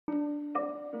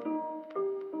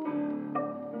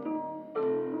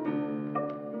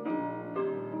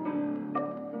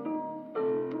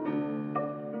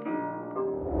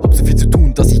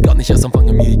dass ich gar nicht erst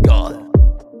anfange, mir egal.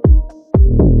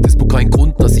 Dispo kein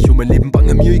Grund, dass ich um mein Leben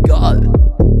bange, mir egal.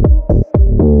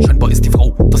 Scheinbar ist die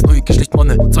Frau das neue Geschlecht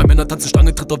Manne. 2 Männer tanzen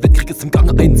Stange, 3. Weltkrieg ist im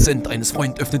Gange. 1 Cent eines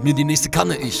Freund öffnet mir die nächste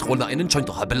Kanne. Ich rolle einen Joint,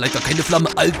 doch habe leider keine Flamme.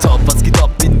 Alter, was geht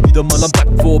ab? Bin wieder mal am Tag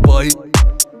vorbei.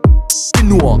 Bin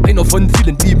nur einer von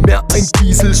vielen, wie mehr ein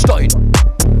Kieselstein.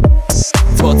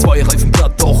 Zwar 2 Reifen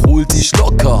platt, doch hol dich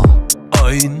locker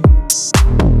ein.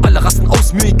 Alle rasten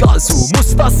aus, mir egal, so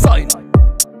muss das sein.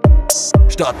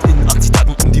 Start in 80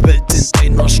 Tagen um die Welt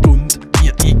in einer Stunde.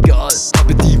 Mir egal,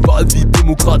 habe die Wahl wie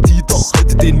Demokratie, doch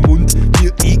halte den Mund.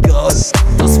 Mir egal,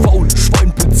 das faule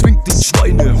Schwein bezwingt den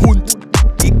Schweinehund.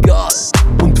 Egal,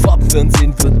 und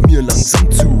Farbfernsehen wird mir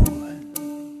langsam zu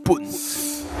bunt.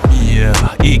 Mir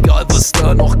egal, was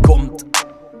da noch kommt.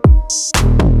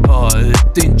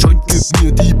 Halt den Joint, gib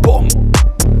mir die Bon.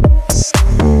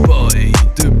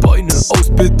 Beide Beine aus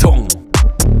Beton.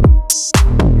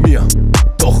 Mir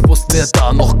doch wusst, wer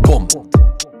da noch kommt.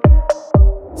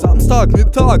 Samstag,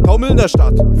 Mittag, Taumel in der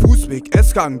Stadt. Fußweg,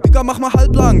 Essgang, Digga, mach mal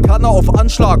halblang. Kanne auf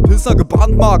Anschlag, Pilsner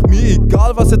gebrandmarkt. Mir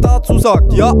egal, was er dazu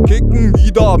sagt. Ja, kicken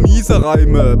wieder miese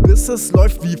Reime, bis es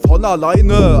läuft wie von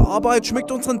alleine. Arbeit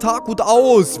schmeckt unseren Tag gut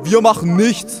aus, wir machen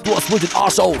nichts. Du hast wohl den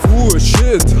Arsch auf.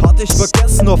 Shit, hatte ich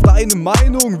vergessen, auf deine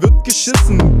Meinung wird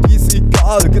geschissen. Ist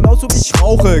egal, genauso wie ich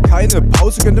rauche. Keine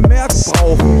Pause könnte mehr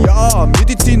brauchen. Ja,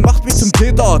 Medizin macht mich zum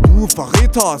Täter. Du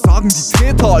Verräter, sagen die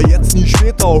Täter. Jetzt nie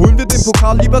später, holen wir den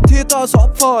Pokal lieber Täter als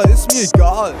Opfer, ist mir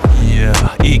egal. Mir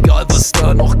egal, was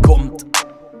da noch kommt.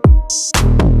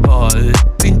 Halt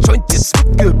den Joint, jetzt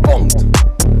wird gebongt.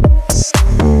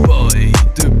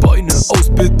 Beide Beine aus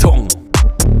Beton.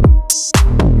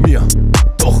 Mir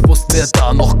doch wusst, wer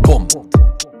da noch kommt.